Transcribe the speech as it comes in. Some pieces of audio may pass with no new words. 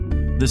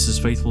This is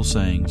Faithful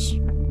Sayings,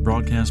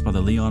 broadcast by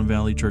the Leon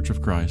Valley Church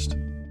of Christ.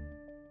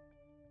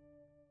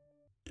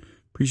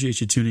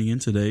 Appreciate you tuning in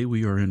today.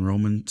 We are in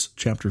Romans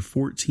chapter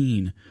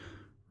 14.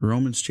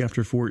 Romans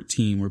chapter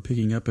 14. We're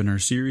picking up in our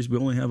series. We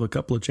only have a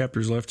couple of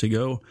chapters left to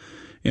go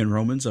in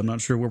Romans. I'm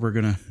not sure where we're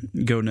going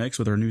to go next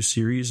with our new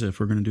series, if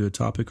we're going to do a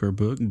topic or a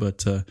book,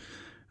 but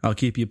I'll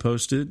keep you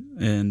posted,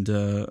 and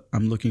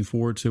I'm looking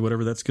forward to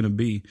whatever that's going to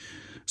be.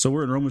 So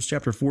we're in Romans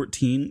chapter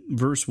 14,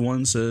 verse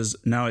 1 says,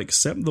 "Now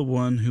accept the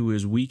one who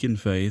is weak in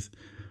faith,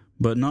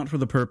 but not for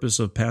the purpose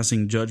of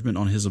passing judgment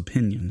on his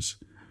opinions.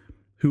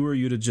 Who are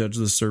you to judge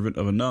the servant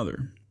of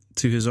another?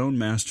 To his own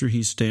master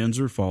he stands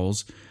or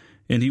falls,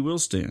 and he will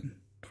stand,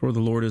 for the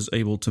Lord is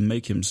able to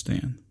make him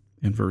stand."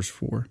 In verse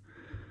 4.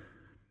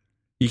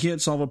 You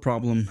can't solve a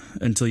problem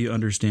until you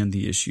understand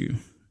the issue,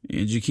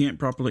 and you can't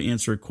properly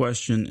answer a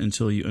question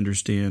until you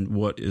understand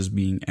what is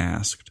being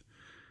asked.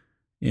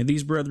 And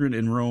these brethren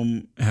in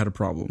Rome had a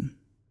problem.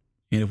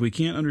 And if we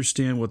can't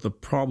understand what the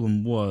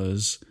problem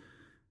was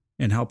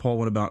and how Paul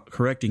went about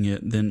correcting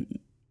it,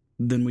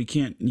 then we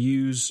can't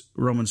use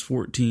Romans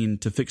 14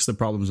 to fix the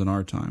problems in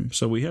our time.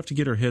 So we have to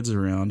get our heads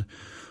around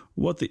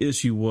what the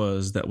issue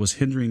was that was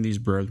hindering these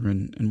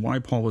brethren and why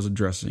Paul was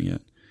addressing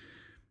it.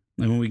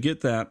 And when we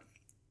get that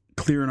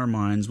clear in our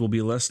minds, we'll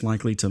be less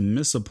likely to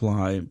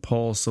misapply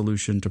Paul's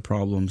solution to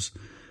problems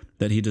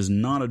that he does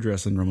not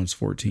address in Romans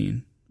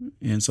 14.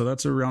 And so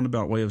that's a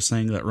roundabout way of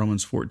saying that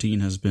Romans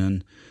 14 has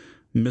been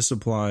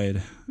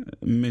misapplied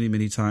many,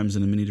 many times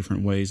and in many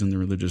different ways in the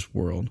religious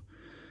world.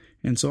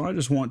 And so I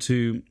just want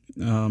to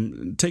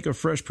take a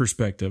fresh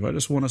perspective. I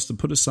just want us to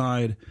put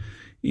aside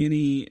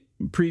any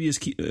previous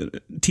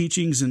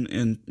teachings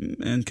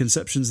and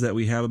conceptions that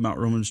we have about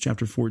Romans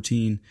chapter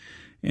 14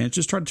 and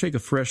just try to take a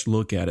fresh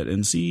look at it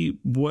and see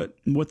what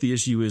the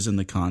issue is in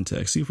the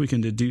context. See if we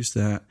can deduce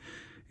that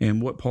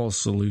and what Paul's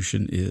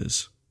solution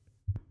is.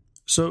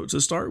 So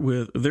to start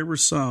with, there were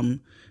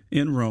some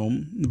in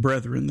Rome, the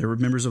brethren, there were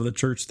members of the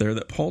church there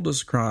that Paul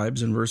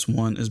describes in verse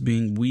 1 as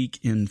being weak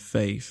in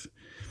faith.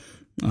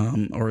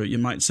 Or you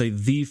might say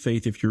the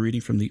faith if you're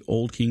reading from the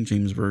Old King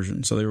James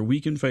Version. So they were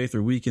weak in faith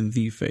or weak in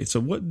the faith. So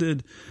what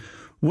did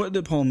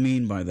Paul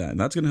mean by that?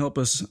 That's going to help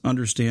us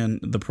understand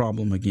the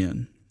problem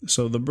again.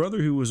 So the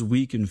brother who was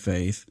weak in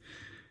faith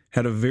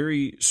had a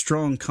very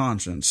strong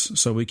conscience.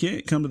 So we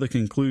can't come to the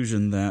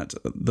conclusion that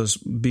this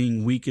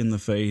being weak in the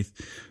faith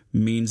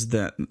means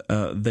that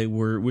they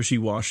were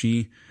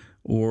wishy-washy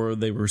or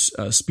they were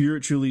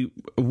spiritually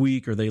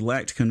weak or they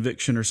lacked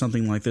conviction or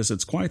something like this.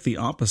 It's quite the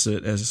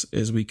opposite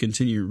as we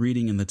continue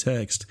reading in the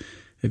text.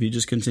 If you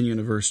just continue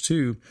into verse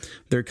 2,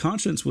 their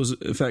conscience was,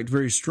 in fact,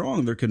 very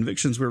strong. Their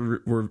convictions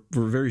were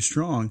very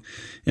strong.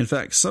 In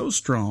fact, so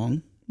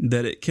strong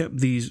that it kept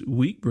these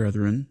weak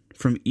brethren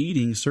from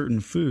eating certain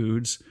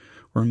foods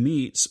or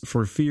meats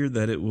for fear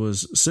that it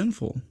was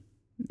sinful,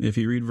 if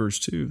you read verse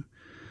 2.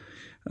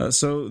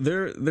 So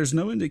there's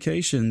no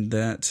indication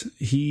that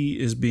he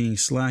is being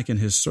slack in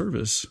his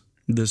service,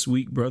 this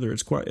weak brother.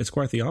 It's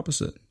quite the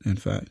opposite, in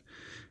fact.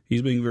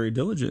 He's being very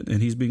diligent,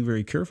 and he's being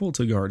very careful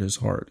to guard his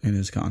heart and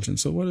his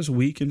conscience. So what does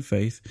weak in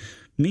faith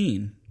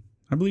mean?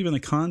 I believe in the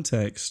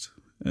context,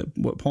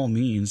 what Paul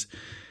means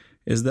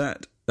is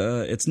that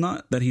it's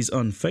not that he's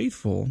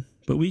unfaithful,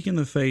 but weak in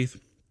the faith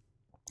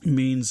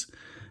means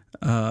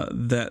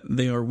that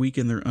they are weak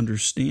in their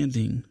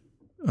understanding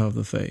of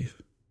the faith.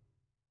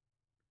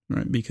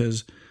 Right,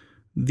 because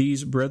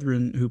these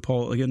brethren who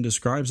Paul again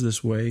describes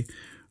this way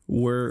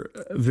were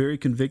very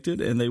convicted,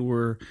 and they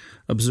were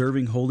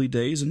observing holy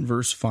days in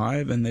verse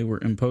 5, and they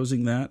were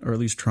imposing that, or at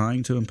least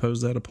trying to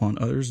impose that upon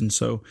others. And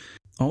so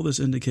all this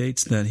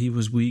indicates that he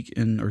was weak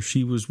or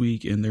she was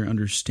weak in their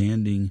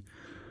understanding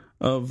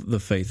of the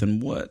faith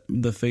and what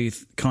the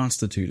faith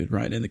constituted,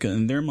 right? And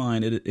in their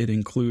mind, it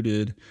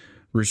included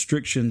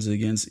restrictions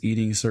against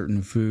eating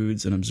certain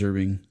foods and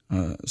observing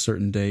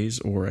certain days,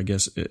 or I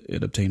guess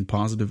it obtained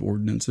positive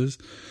ordinances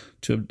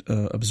to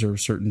observe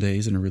certain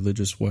days in a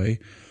religious way.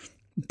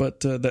 But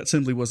that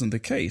simply wasn't the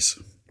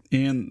case.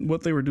 And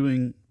what they were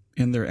doing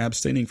in their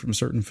abstaining from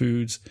certain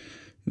foods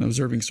and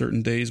observing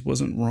certain days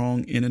wasn't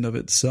wrong in and of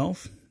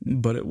itself,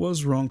 but it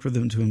was wrong for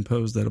them to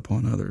impose that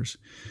upon others.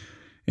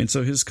 And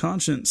so his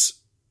conscience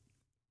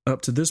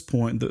up to this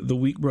point, the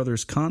weak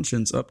brother's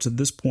conscience up to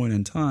this point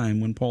in time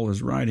when Paul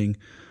is writing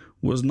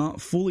was not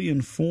fully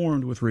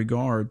informed with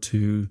regard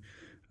to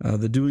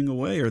the doing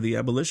away or the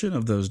abolition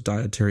of those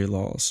dietary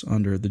laws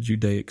under the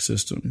Judaic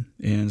system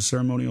and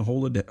ceremonial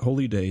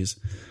holy days,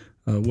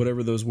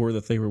 whatever those were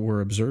that they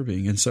were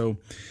observing. And so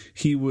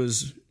he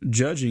was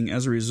judging,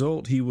 as a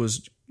result, he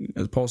was,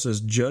 as Paul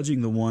says,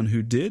 judging the one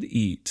who did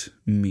eat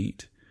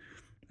meat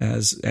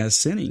as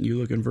sinning. You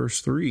look in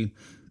verse 3.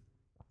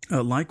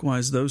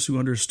 Likewise, those who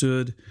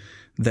understood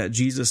that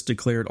Jesus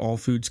declared all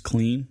foods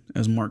clean,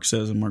 as Mark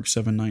says in Mark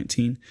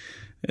 7:19,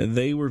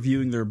 they were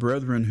viewing their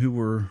brethren who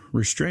were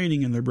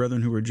restraining and their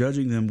brethren who were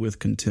judging them with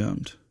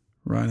contempt,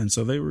 right? And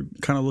so they were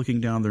kind of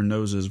looking down their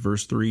noses,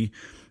 verse 3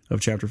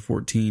 of chapter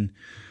 14,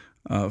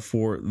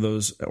 for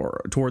those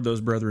or toward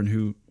those brethren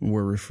who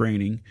were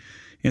refraining.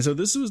 And so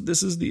this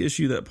is the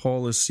issue that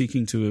Paul is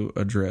seeking to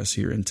address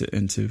here and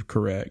to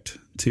correct,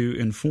 to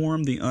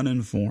inform the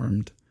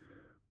uninformed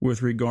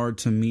with regard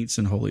to meats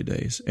and holy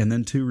days, and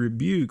then to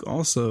rebuke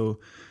also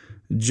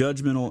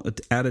judgmental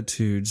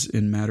attitudes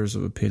in matters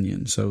of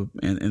opinion. So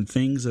and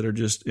things that are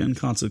just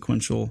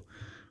inconsequential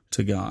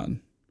to God,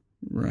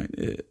 right?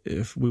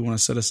 If we want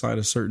to set aside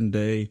a certain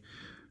day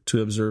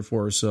to observe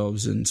for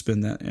ourselves and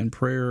spend that in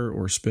prayer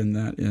or spend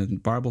that in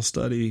Bible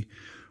study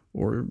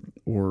or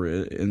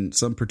in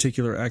some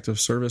particular act of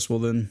service, well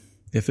then,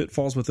 if it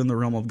falls within the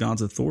realm of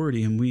God's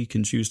authority and we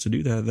can choose to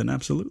do that, then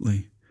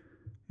absolutely.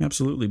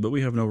 But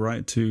we have no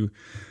right to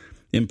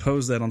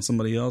impose that on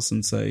somebody else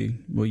and say,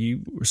 well,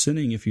 you are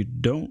sinning if you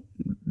don't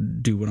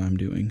do what I'm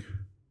doing,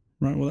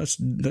 right? Well,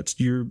 that's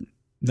your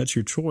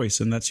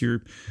choice, and that's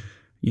your,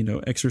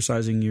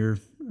 exercising your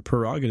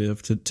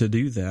prerogative to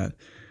do that.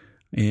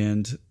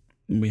 And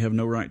we have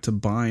no right to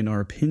bind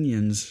our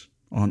opinions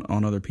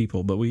on other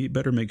people, but we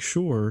better make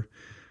sure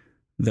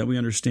that we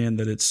understand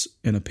that it's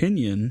an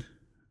opinion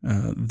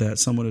that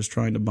someone is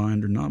trying to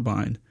bind or not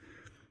bind.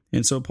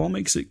 And so Paul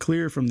makes it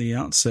clear from the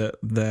outset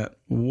that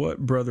what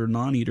Brother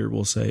Non-Eater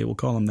will say, we'll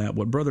call him that,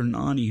 what Brother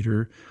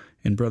Non-Eater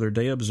and Brother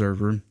Day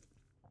Observer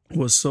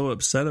was so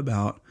upset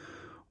about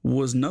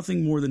was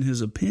nothing more than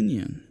his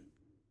opinion.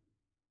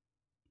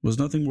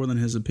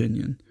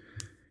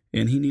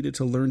 And he needed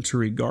to learn to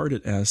regard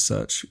it as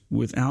such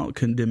without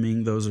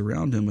condemning those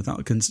around him,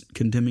 without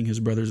condemning his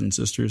brothers and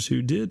sisters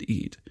who did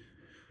eat.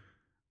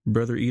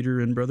 Brother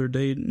Eater and Brother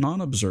Day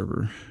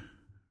Non-Observer.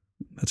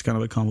 That's kind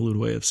of a convoluted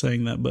way of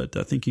saying that, but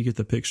I think you get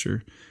the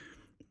picture.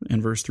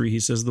 In verse 3, he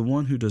says, the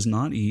one who does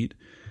not eat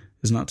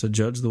is not to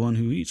judge the one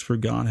who eats, for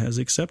God has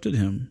accepted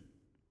him.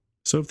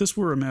 So if this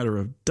were a matter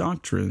of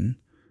doctrine,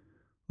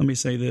 let me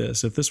say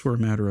this, if this were a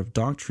matter of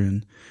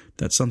doctrine,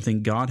 that's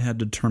something God had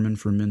determined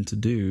for men to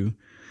do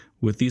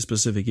with these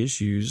specific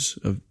issues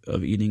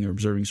of eating or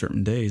observing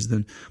certain days,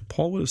 then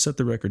Paul would have set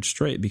the record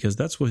straight, because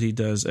that's what he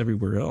does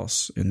everywhere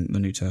else in the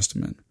New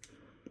Testament.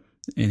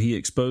 And he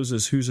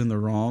exposes who's in the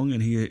wrong,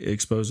 and he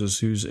exposes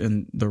who's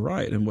in the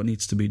right and what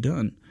needs to be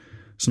done.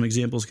 Some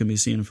examples can be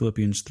seen in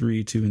Philippians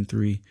 3:2 and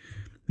 3,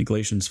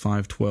 Galatians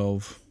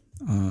 5:12,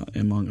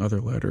 among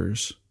other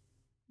letters.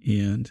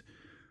 And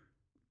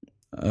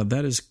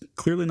that is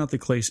clearly not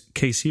the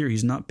case here.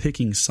 He's not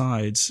picking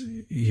sides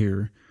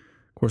here.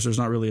 Of course, there's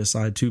not really a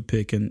side to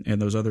pick in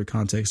those other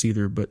contexts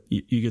either, but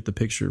you get the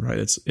picture, right?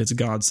 It's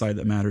God's side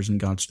that matters and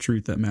God's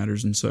truth that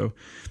matters. And so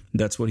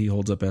that's what he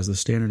holds up as the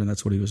standard, and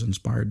that's what he was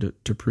inspired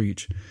to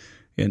preach.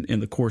 And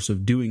in the course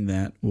of doing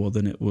that, well,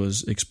 then it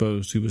was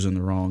exposed who was in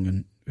the wrong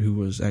and who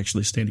was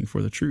actually standing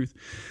for the truth.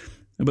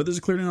 But this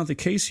is clearly not the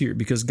case here,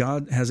 because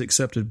God has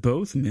accepted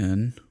both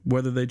men,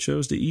 whether they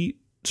chose to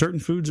eat certain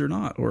foods or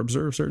not, or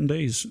observe certain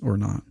days or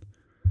not.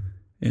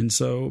 And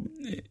so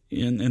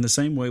in the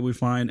same way, we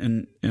find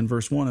in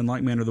verse 1, in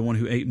like manner, the one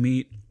who ate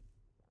meat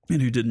and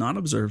who did not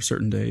observe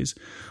certain days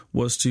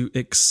was to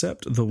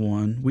accept the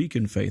one weak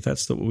in faith.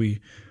 That's what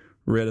we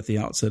read at the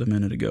outset a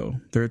minute ago.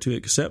 They're to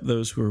accept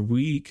those who are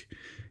weak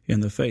in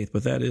the faith,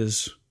 but that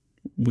is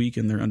weak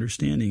in their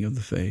understanding of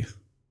the faith,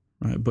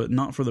 right? But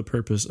not for the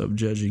purpose of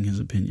judging his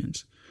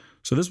opinions.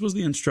 So this was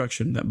the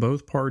instruction that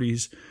both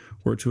parties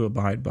were to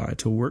abide by,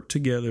 to work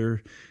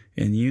together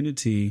in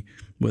unity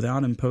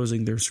without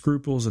imposing their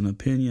scruples and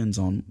opinions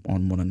on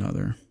one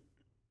another.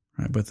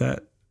 Right? But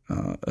that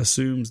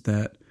assumes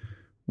that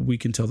we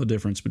can tell the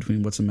difference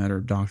between what's a matter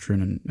of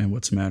doctrine and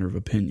what's a matter of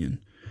opinion.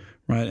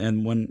 Right?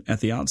 And when at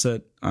the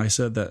outset I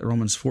said that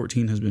Romans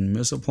 14 has been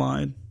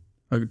misapplied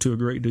to a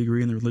great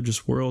degree in the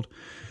religious world,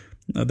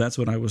 that's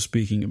what I was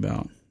speaking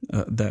about.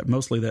 That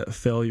mostly that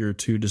failure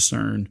to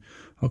discern,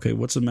 okay,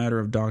 what's a matter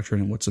of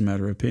doctrine and what's a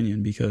matter of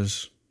opinion,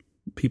 because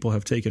people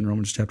have taken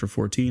Romans chapter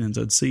 14 and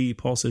said, see,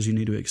 Paul says you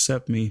need to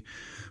accept me,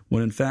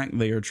 when in fact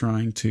they are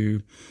trying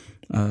to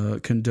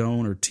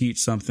condone or teach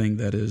something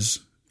that is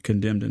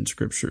condemned in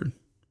Scripture,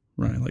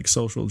 right? Like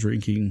social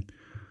drinking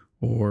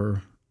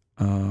or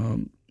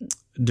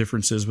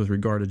differences with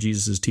regard to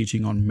Jesus'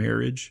 teaching on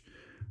marriage,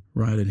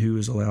 right? And who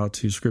is allowed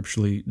to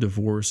scripturally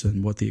divorce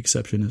and what the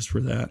exception is for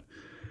that.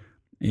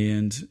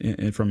 And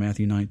from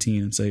Matthew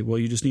 19, and say, well,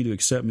 you just need to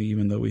accept me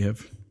even though we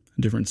have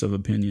a difference of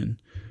opinion.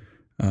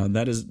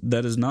 That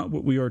is not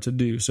what we are to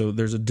do. So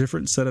there's a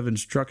different set of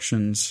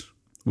instructions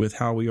with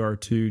how we are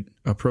to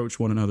approach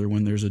one another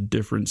when there's a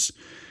difference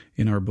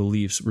in our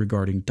beliefs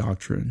regarding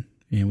doctrine.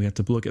 And we have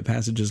to look at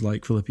passages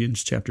like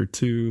Philippians chapter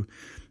 2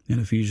 and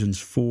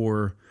Ephesians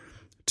 4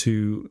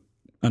 to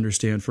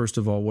understand, first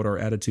of all, what our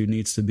attitude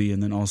needs to be,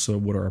 and then also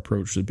what our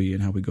approach should be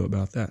and how we go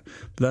about that.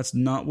 But that's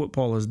not what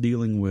Paul is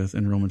dealing with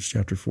in Romans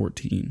chapter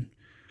 14.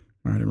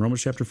 All right, in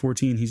Romans chapter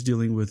 14, he's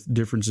dealing with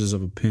differences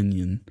of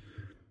opinion,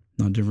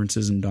 not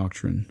differences in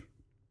doctrine.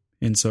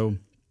 And so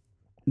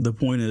the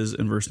point is,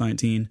 in verse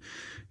 19,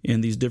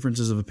 in these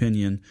differences of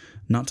opinion,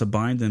 not to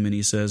bind them, and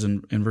he says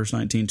in verse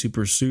 19, to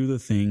pursue the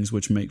things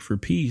which make for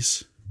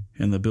peace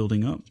and the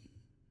building up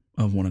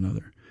of one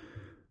another.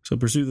 So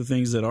pursue the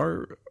things that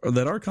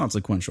are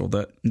consequential,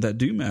 that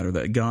do matter,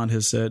 that God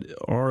has said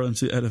are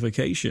unto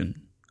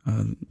edification.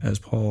 as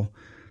Paul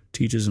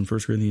teaches in 1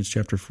 Corinthians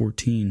chapter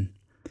 14.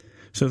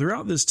 So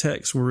throughout this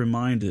text, we're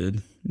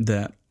reminded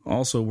that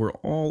also we're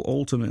all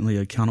ultimately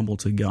accountable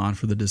to God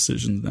for the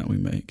decisions that we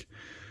make.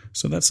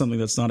 So that's something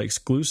that's not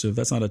exclusive.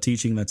 That's not a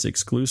teaching that's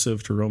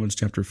exclusive to Romans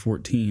chapter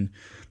 14.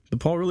 But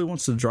Paul really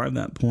wants to drive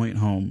that point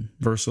home.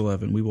 Verse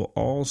 11, we will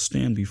all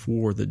stand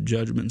before the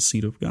judgment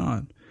seat of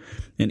God,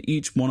 and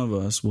each one of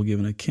us will give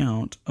an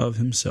account of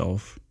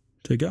himself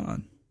to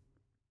God.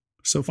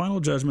 So final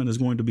judgment is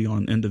going to be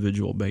on an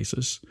individual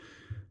basis.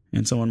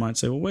 And someone might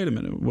say, well, wait a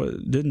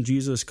minute. Didn't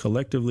Jesus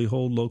collectively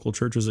hold local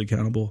churches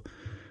accountable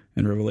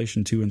in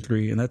Revelation 2 and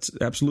 3? And that's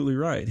absolutely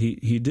right.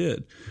 He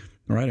did.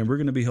 All right. And we're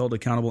going to be held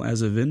accountable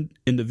as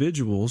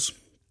individuals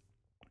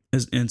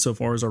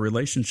insofar as our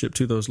relationship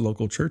to those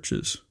local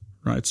churches.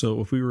 Right. So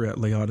if we were at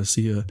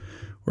Laodicea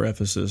or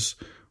Ephesus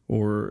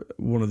or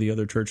one of the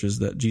other churches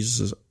that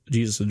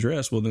Jesus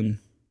addressed, well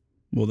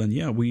then,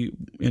 yeah, we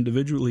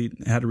individually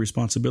had a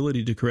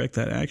responsibility to correct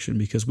that action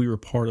because we were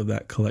part of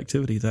that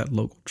collectivity, that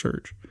local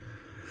church.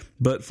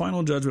 But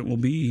final judgment will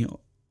be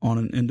on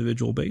an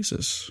individual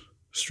basis,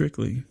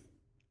 strictly.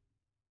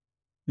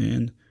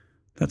 And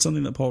that's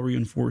something that Paul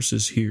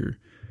reinforces here.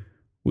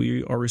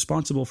 We are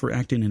responsible for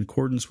acting in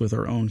accordance with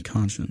our own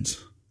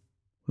conscience,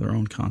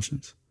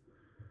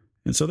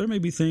 And so there may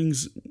be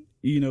things,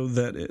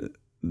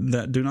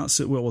 that do not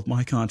sit well with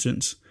my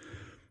conscience,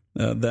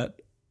 that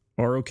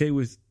are okay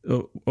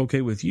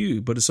with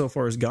you, but as so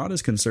far as God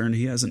is concerned,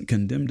 he hasn't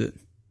condemned it,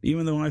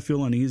 even though I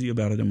feel uneasy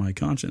about it in my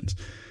conscience.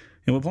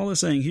 And what Paul is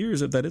saying here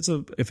is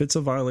that if it's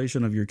a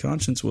violation of your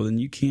conscience, well, then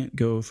you can't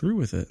go through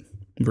with it.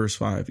 Verse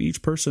 5,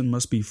 each person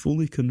must be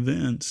fully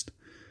convinced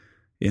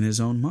in his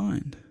own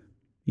mind.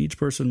 Each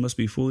person must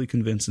be fully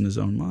convinced in his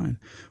own mind.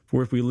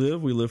 For if we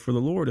live for the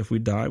Lord. If we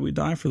die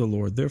for the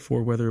Lord.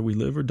 Therefore, whether we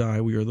live or die,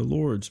 we are the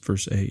Lord's.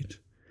 Verse 8.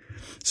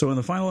 So in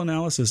the final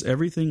analysis,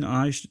 everything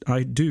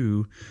I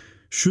do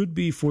should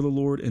be for the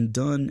Lord and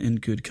done in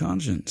good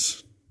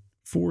conscience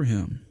for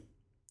him,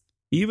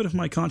 even if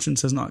my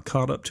conscience has not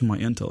caught up to my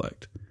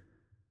intellect,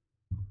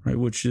 right?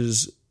 Which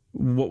is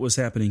what was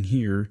happening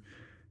here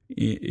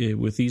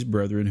with these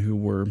brethren who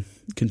were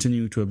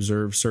continuing to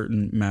observe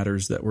certain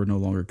matters that were no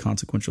longer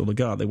consequential to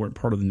God. They weren't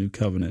part of the new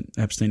covenant,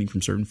 abstaining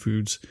from certain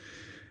foods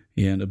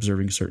and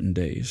observing certain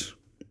days,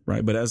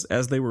 right? But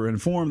as they were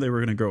informed, they were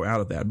going to grow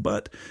out of that.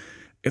 But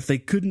if they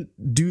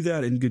couldn't do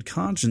that in good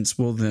conscience,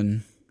 well,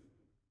 then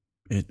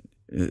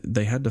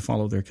they had to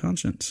follow their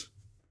conscience,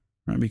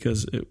 right?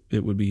 Because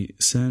it would be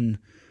sin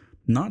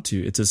not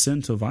to. It's a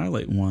sin to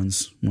violate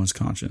one's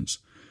conscience.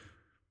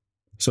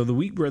 So the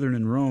weak brethren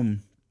in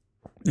Rome,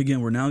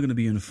 again, we're now going to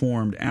be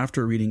informed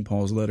after reading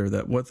Paul's letter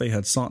that what they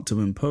had sought to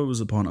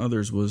impose upon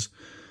others was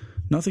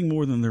nothing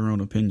more than their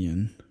own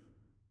opinion.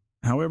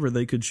 However,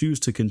 they could choose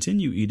to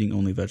continue eating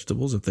only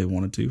vegetables if they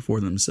wanted to for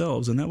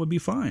themselves, and that would be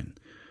fine.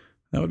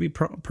 That would be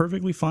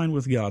perfectly fine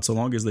with God, so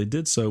long as they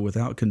did so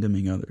without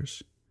condemning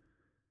others.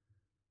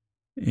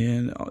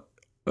 And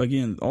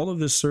again, all of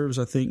this serves,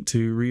 I think,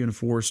 to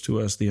reinforce to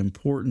us the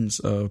importance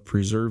of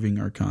preserving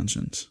our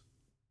conscience.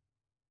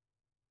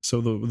 So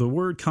the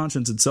word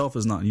conscience itself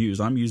is not used.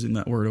 I'm using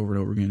that word over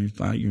and over again.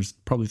 You're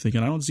probably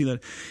thinking, I don't see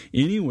that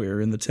anywhere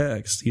in the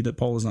text.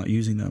 Paul is not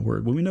using that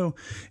word. But we know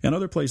in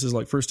other places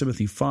like 1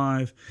 Timothy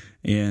 5,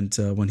 and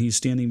when he's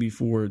standing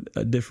before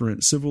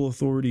different civil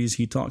authorities,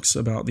 he talks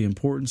about the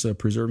importance of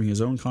preserving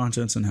his own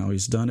conscience and how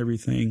he's done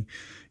everything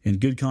in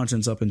good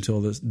conscience up until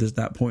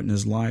that point in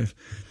his life.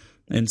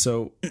 And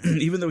so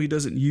even though he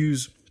doesn't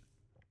use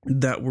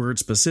that word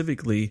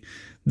specifically,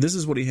 this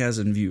is what he has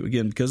in view.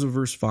 Again, because of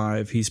verse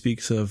 5, he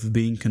speaks of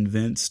being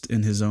convinced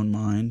in his own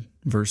mind.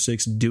 Verse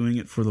 6, doing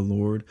it for the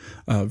Lord.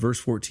 Verse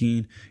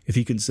 14, if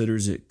he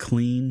considers it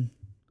clean.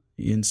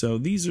 And so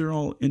these are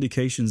all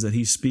indications that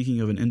he's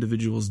speaking of an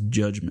individual's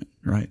judgment,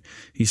 right?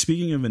 He's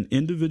speaking of an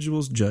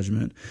individual's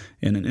judgment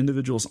and an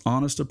individual's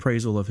honest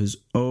appraisal of his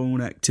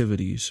own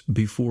activities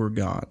before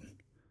God,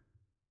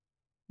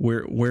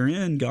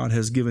 wherein God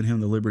has given him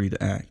the liberty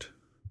to act.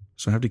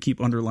 So I have to keep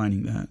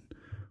underlining that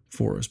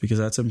for us because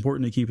that's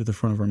important to keep at the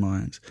front of our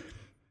minds.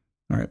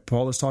 All right,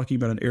 Paul is talking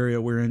about an area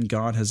wherein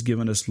God has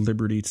given us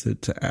liberty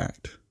to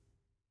act.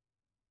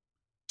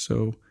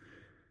 So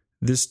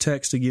this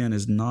text, again,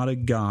 is not a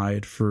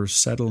guide for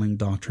settling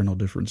doctrinal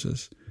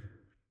differences,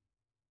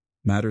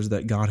 matters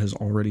that God has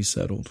already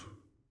settled,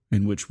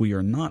 in which we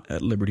are not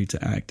at liberty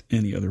to act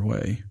any other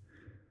way.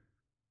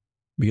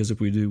 Because if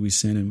we do, we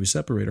sin and we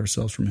separate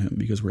ourselves from him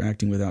because we're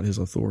acting without his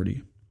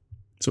authority.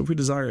 So if we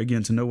desire,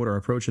 again, to know what our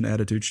approach and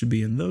attitude should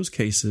be in those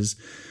cases,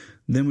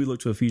 then we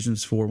look to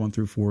Ephesians 4,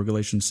 1-4,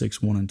 Galatians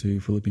 6, 1 and 2,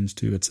 Philippians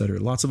 2, etc.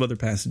 Lots of other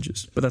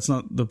passages, but that's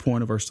not the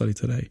point of our study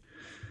today.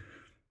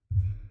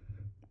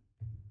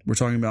 We're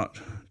talking about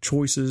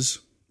choices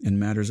and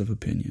matters of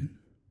opinion.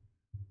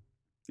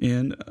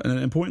 And an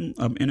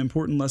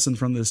important lesson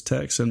from this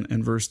text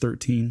and verse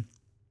 13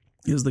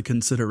 is the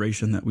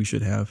consideration that we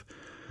should have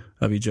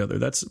of each other.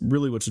 That's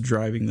really what's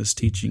driving this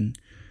teaching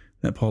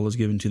that Paul is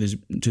giving to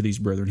these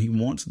brethren. He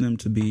wants them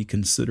to be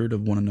considerate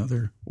of one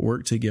another,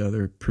 work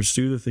together,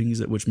 pursue the things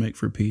that which make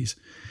for peace.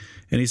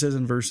 And he says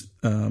in verse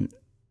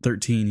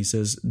 13, he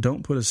says,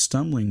 don't put a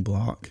stumbling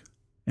block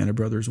in a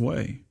brother's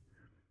way.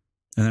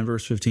 And then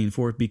verse 15,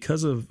 for if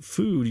because of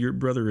food your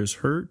brother is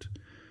hurt,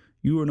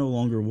 you are no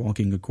longer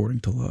walking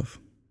according to love.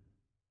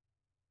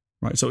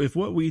 Right? So if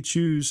what we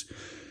choose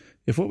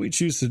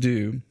to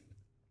do,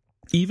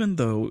 even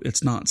though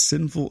it's not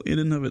sinful in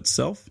and of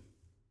itself,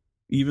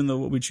 even though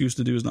what we choose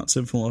to do is not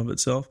sinful of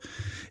itself,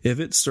 if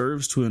it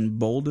serves to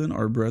embolden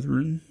our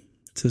brethren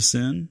to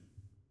sin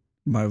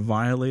by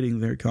violating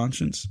their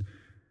conscience,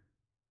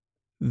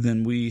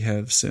 then we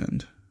have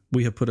sinned.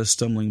 We have put a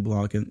stumbling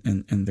block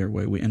in their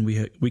way,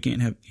 we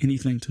can't have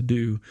anything to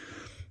do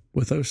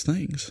with those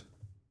things.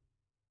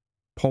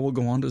 Paul will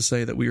go on to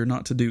say that we are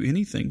not to do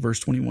anything. Verse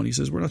 21, he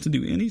says, we're not to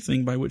do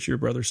anything by which your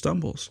brother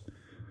stumbles.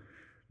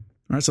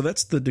 All right, so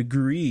that's the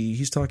degree.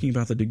 He's talking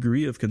about the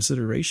degree of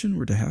consideration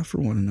we're to have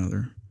for one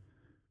another.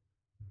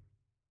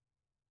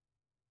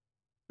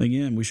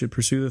 Again, we should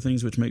pursue the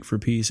things which make for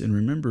peace. And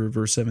remember,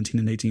 verse 17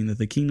 and 18, that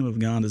the kingdom of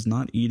God is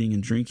not eating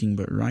and drinking,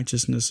 but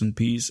righteousness and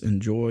peace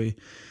and joy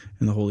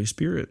in the Holy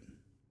Spirit.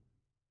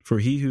 For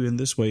he who in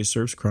this way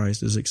serves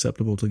Christ is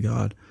acceptable to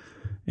God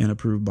and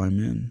approved by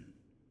men.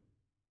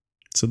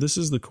 So this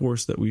is the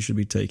course that we should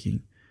be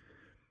taking.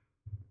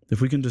 If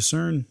we can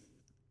discern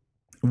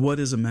what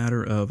is a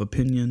matter of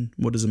opinion,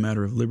 what is a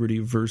matter of liberty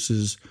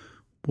versus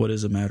what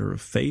is a matter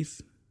of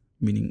faith,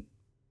 meaning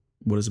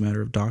what is a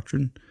matter of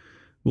doctrine,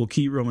 we'll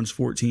keep Romans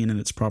 14 in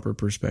its proper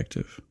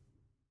perspective.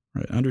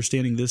 Right?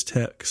 Understanding this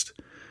text,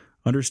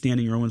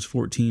 understanding Romans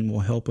 14 will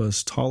help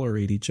us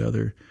tolerate each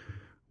other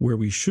where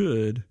we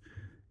should,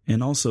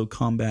 and also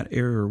combat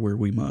error where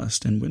we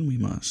must and when we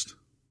must.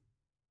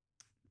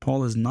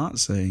 Paul is not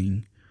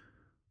saying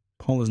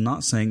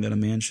that a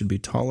man should be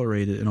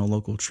tolerated in a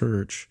local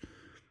church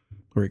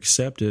or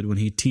accepted when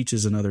he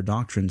teaches another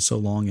doctrine, so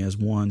long as,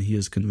 one, he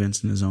is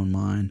convinced in his own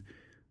mind,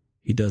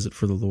 he does it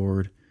for the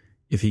Lord,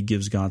 if he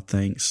gives God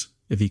thanks,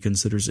 if he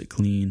considers it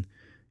clean,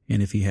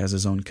 and if he has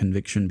his own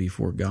conviction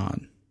before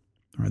God.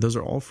 All right, those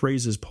are all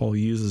phrases Paul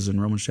uses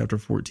in Romans chapter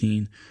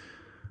 14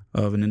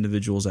 of an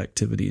individual's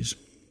activities,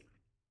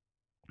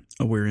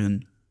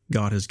 wherein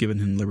God has given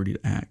him liberty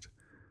to act.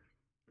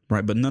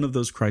 Right, but none of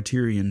those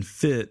criterion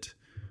fit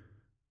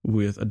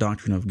with a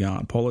doctrine of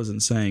God. Paul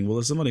isn't saying, well,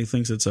 if somebody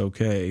thinks it's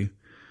okay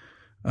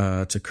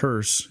to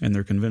curse and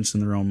they're convinced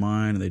in their own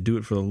mind and they do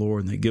it for the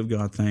Lord and they give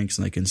God thanks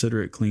and they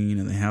consider it clean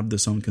and they have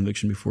this own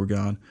conviction before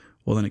God,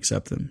 well, then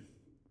accept them.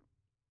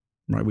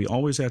 Right? We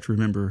always have to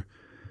remember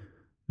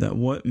that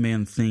what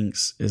man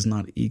thinks is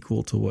not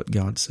equal to what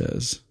God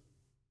says,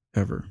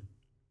 ever.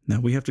 Now,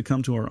 we have to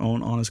come to our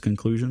own honest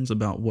conclusions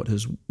about what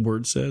his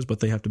word says, but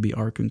they have to be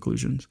our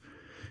conclusions.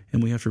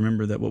 And we have to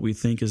remember that what we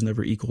think is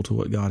never equal to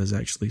what God has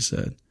actually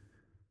said.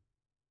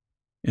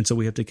 And so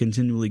we have to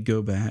continually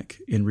go back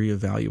and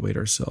reevaluate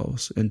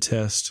ourselves and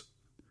test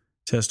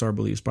our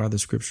beliefs by the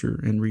Scripture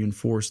and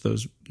reinforce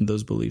those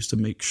beliefs to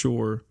make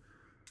sure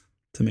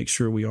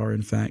we are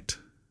in fact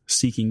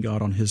seeking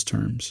God on his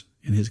terms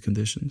and his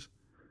conditions.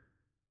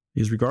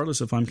 Because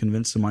regardless if I'm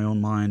convinced in my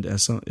own mind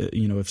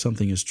if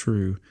something is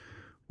true,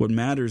 what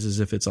matters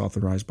is if it's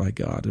authorized by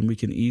God, and we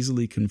can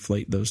easily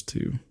conflate those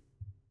two.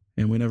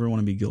 And we never want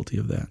to be guilty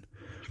of that.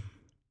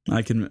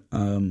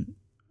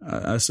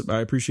 I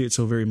appreciate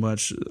so very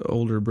much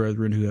older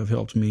brethren who have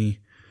helped me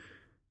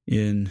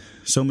in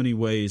so many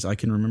ways. I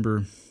can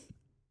remember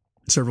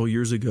several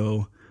years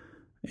ago,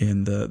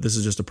 and this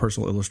is just a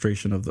personal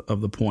illustration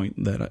of the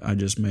point that I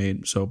just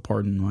made. So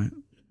pardon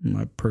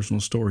my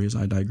personal story as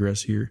I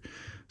digress here.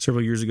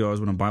 Several years ago, I was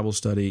in a Bible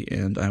study,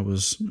 and I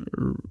was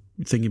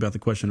thinking about the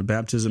question of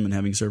baptism and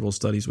having several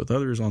studies with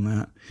others on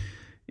that.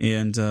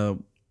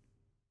 And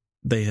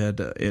they had,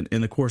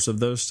 in the course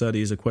of those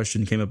studies, a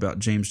question came about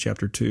James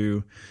chapter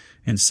 2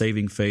 and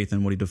saving faith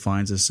and what he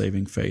defines as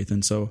saving faith.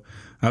 And so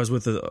I was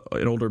with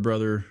an older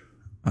brother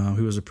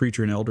who was a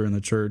preacher and elder in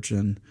the church,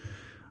 and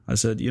I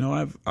said,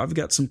 I've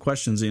got some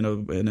questions,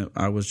 and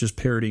I was just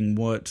parroting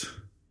what,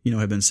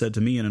 had been said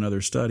to me in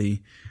another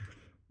study.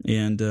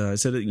 And I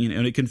said,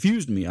 and it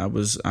confused me. I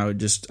was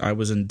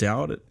in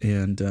doubt,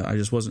 and I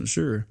just wasn't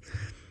sure.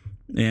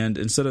 And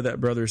instead of that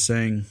brother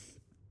saying,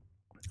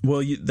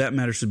 well, that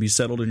matter should be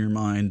settled in your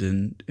mind,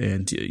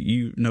 and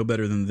you know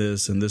better than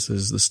this, and this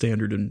is the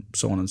standard, and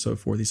so on and so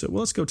forth, he said, well,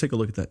 let's go take a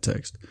look at that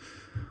text.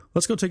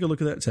 Let's go take a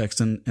look at that text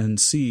and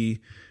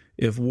see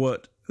if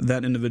what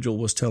that individual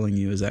was telling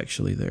you is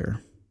actually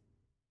there.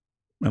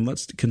 And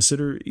let's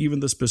consider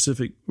even the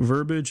specific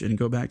verbiage and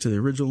go back to the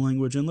original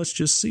language, and let's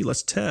just see.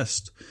 Let's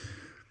test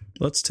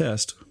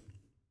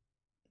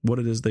what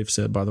it is they've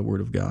said by the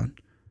word of God.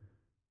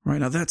 Right,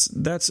 now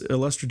that's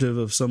illustrative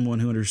of someone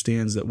who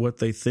understands that what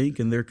they think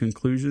and their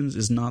conclusions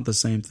is not the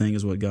same thing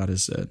as what God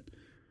has said.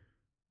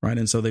 Right,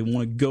 and so they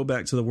want to go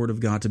back to the Word of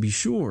God to be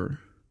sure.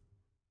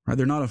 Right,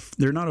 they're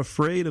not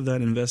afraid of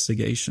that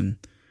investigation.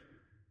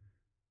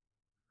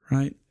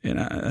 Right, and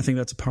I think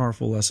that's a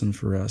powerful lesson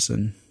for us,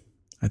 and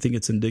I think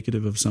it's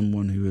indicative of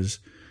someone who is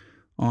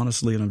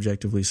honestly and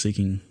objectively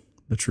seeking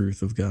the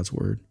truth of God's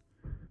word.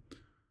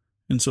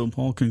 And so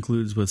Paul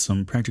concludes with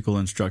some practical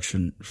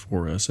instruction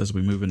for us as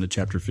we move into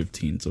chapter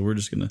 15. So we're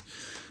just going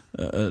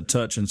to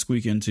touch and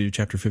squeak into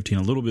chapter 15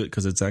 a little bit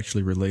because it's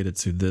actually related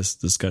to this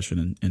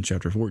discussion in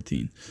chapter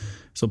 14.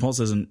 So Paul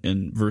says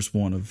in verse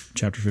 1 of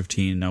chapter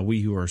 15, "Now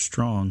we who are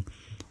strong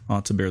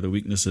ought to bear the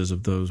weaknesses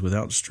of those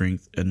without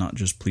strength and not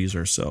just please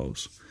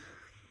ourselves."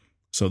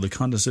 So the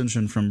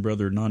condescension from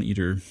brother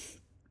non-eater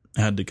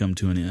had to come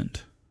to an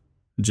end,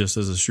 just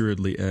as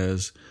assuredly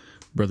as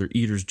brother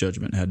eater's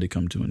judgment had to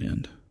come to an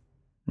end.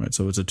 Right,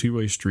 so it's a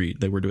two-way street.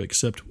 They were to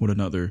accept one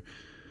another,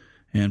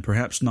 and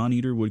perhaps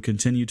non-eater would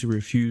continue to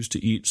refuse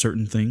to eat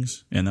certain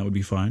things, and that would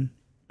be fine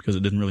because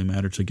it didn't really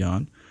matter to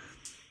God.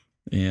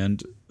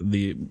 And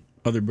the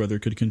other brother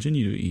could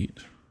continue to eat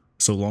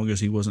so long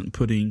as he wasn't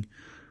putting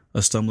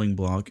a stumbling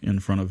block in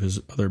front of his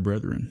other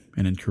brethren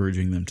and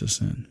encouraging them to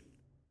sin.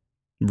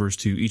 Verse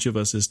 2, "Each of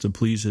us is to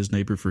please his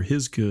neighbor for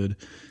his good,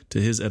 to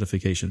his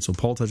edification." So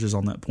Paul touches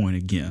on that point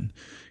again.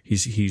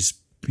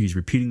 He's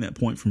repeating that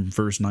point from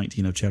verse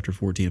 19 of chapter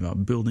 14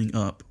 about building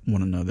up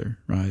one another,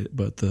 right?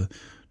 But the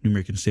New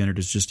American Standard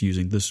is just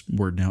using this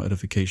word now,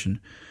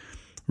 edification,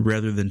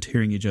 rather than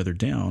tearing each other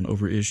down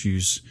over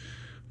issues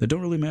that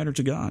don't really matter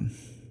to God,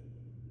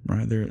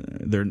 right?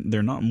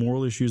 They're not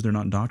moral issues, they're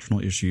not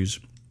doctrinal issues,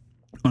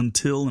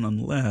 until and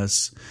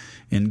unless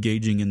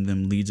engaging in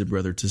them leads a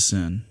brother to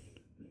sin,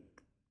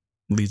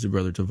 leads a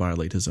brother to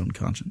violate his own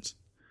conscience.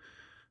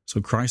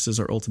 So Christ is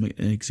our ultimate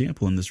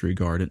example in this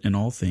regard in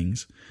all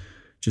things.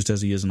 Just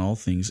as he is in all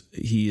things,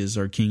 he is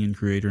our king and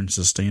creator and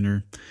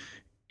sustainer.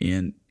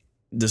 And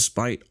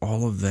despite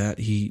all of that,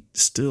 he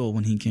still,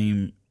 when he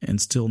came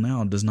and still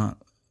now, does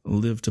not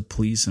live to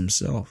please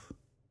himself,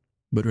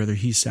 but rather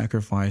he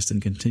sacrificed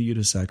and continued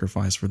to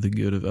sacrifice for the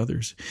good of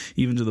others,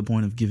 even to the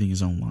point of giving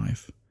his own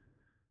life.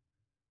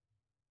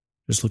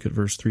 Just look at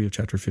verse 3 of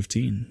chapter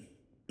 15.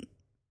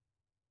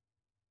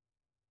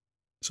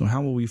 So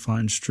how will we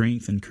find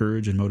strength and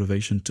courage and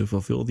motivation to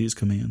fulfill these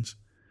commands?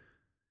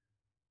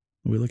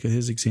 We look at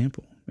his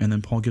example. And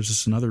then Paul gives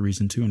us another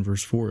reason too in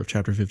verse 4 of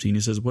chapter 15.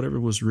 He says, "Whatever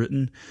was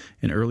written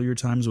in earlier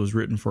times was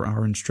written for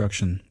our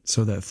instruction,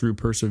 so that through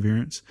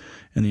perseverance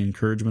and the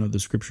encouragement of the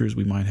scriptures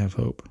we might have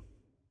hope."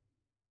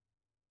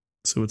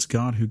 So it's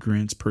God who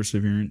grants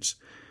perseverance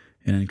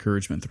and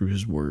encouragement through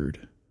his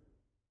word.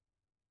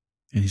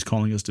 And he's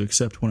calling us to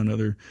accept one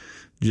another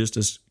just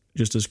as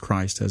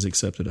Christ has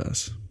accepted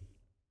us.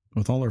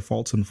 With all our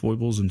faults and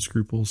foibles and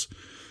scruples,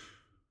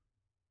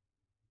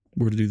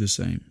 we're to do the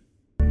same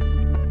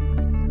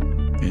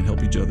and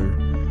help each other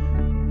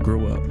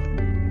grow up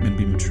and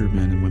be mature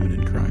men and women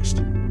in Christ.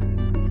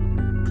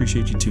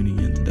 Appreciate you tuning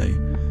in today.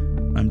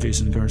 I'm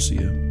Jason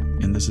Garcia,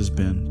 and this has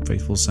been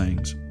Faithful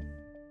Sayings.